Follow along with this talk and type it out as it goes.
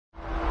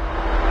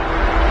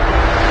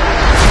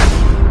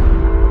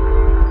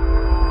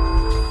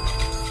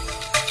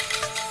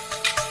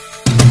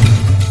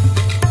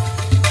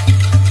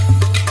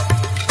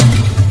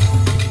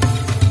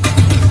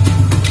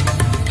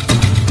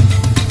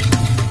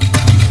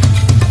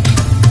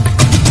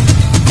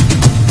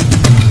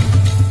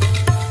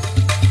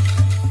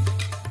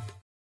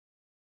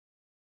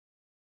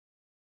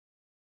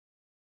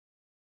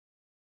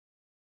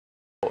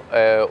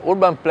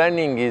Urban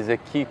planning is a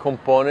key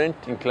component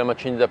in climate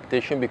change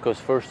adaptation because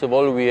first of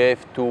all we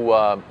have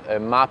to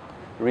map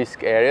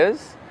risk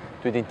areas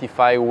to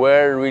identify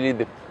where really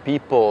the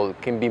people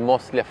can be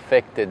mostly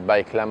affected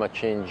by climate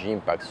change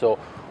impact. So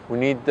we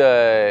need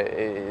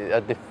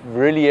at the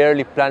really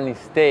early planning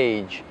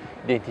stage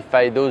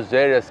identify those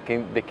areas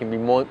that can be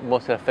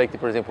mostly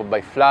affected, for example,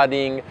 by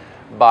flooding,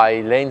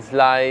 by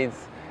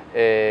landslides,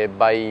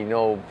 by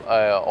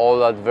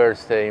all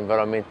adverse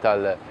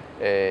environmental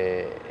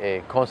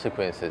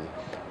consequences,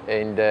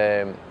 and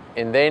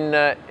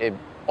then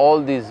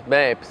all these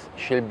maps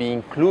shall be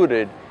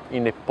included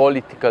in a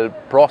political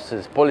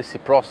process, policy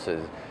process,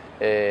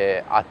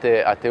 at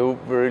a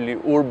really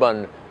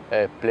urban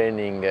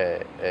planning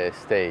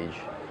stage.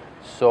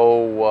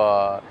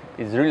 So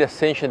it's really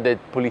essential that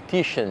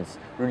politicians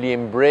really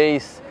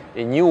embrace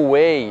a new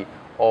way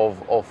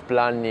of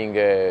planning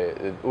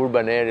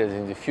urban areas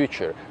in the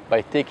future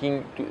by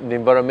taking the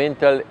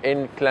environmental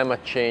and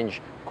climate change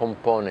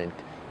component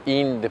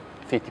in the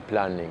city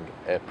planning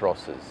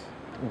process.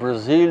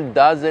 Brazil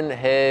didn't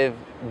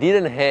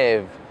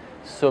have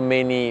so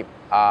many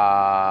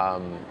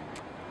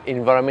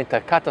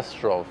environmental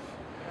catastrophes,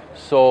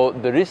 so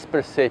the risk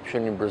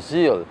perception in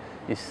Brazil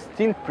is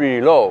still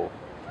pretty low.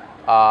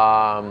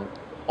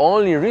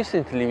 Only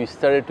recently we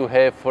started to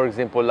have, for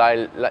example,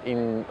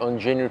 on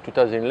January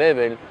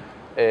 2011,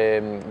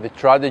 the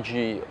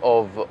tragedy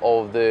of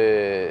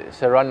the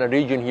Serrana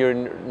region here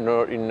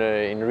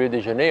in Rio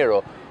de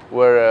Janeiro,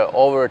 where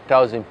over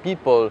 1,000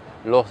 people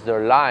lost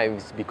their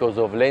lives because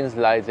of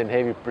landslides and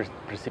heavy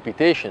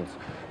precipitations.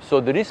 So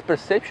the risk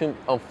perception,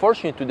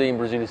 unfortunately, today in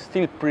Brazil is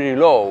still pretty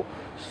low.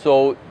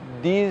 So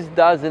this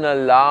doesn't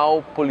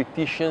allow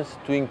politicians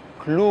to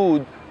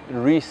include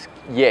risk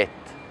yet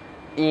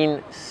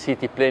in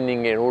city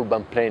planning and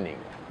urban planning.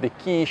 The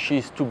key issue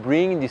is to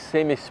bring the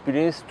same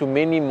experience to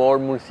many more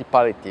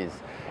municipalities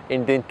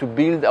and then to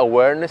build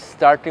awareness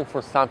starting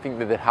from something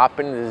that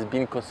happened that has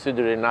been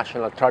considered a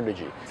national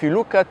tragedy. If you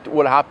look at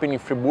what happened in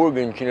Fribourg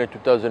in January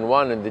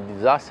 2001 and the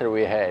disaster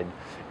we had,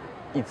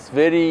 it's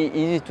very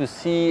easy to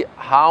see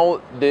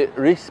how the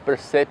risk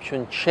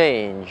perception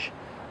changed,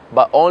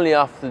 but only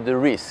after the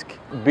risk.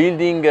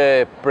 Building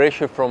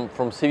pressure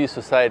from civil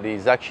society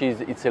is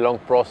actually it's a long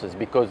process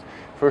because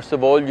first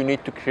of all you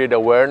need to create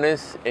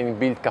awareness and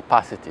build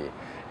capacity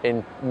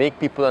and make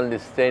people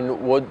understand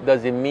what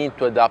does it mean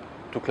to adapt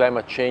to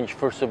climate change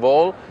first of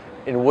all,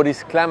 and what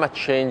is climate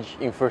change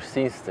in first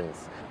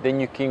instance. Then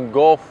you can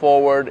go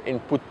forward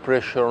and put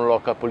pressure on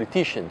local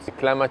politicians.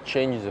 Climate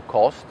change is a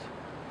cost.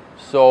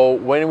 So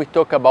when we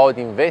talk about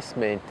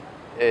investment,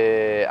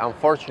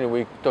 unfortunately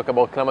we talk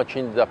about climate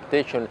change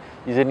adaptation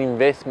is an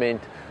investment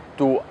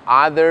to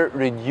either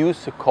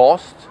reduce the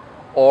cost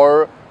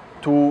or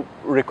to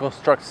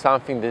reconstruct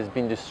something that's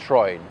been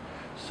destroyed.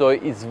 So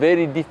it's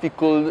very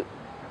difficult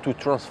to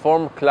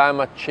transform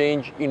climate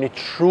change in a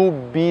true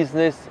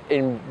business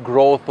and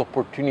growth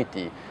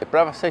opportunity. The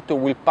private sector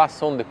will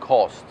pass on the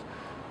cost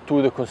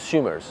to the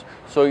consumers.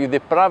 So if the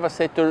private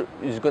sector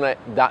is going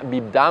to be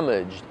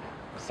damaged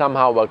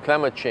somehow by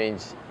climate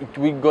change,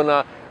 we're going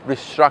to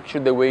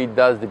restructure the way it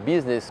does the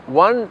business.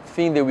 One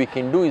thing that we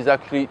can do is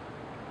actually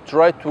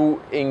try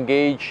to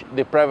engage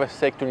the private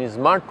sector in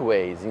smart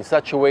ways, in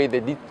such a way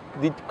that this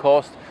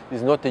cost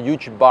is not a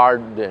huge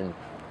burden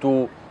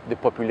to the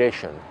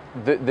population.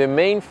 The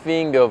main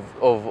thing of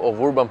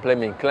urban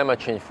planning and climate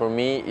change for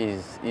me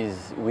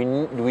is we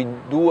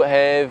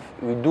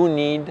do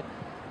need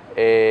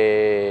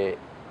a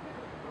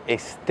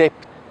step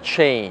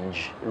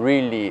change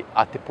really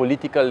at the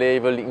political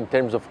level in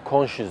terms of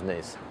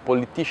consciousness.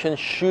 Politicians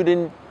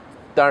shouldn't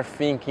start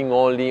thinking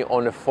only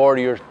on a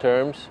 4-year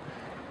terms,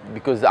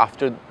 because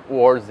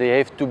afterwards they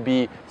have to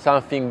be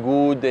something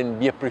good and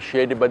be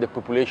appreciated by the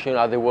population,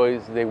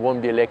 otherwise they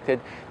won't be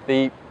elected.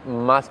 They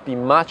must be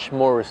much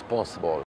more responsible.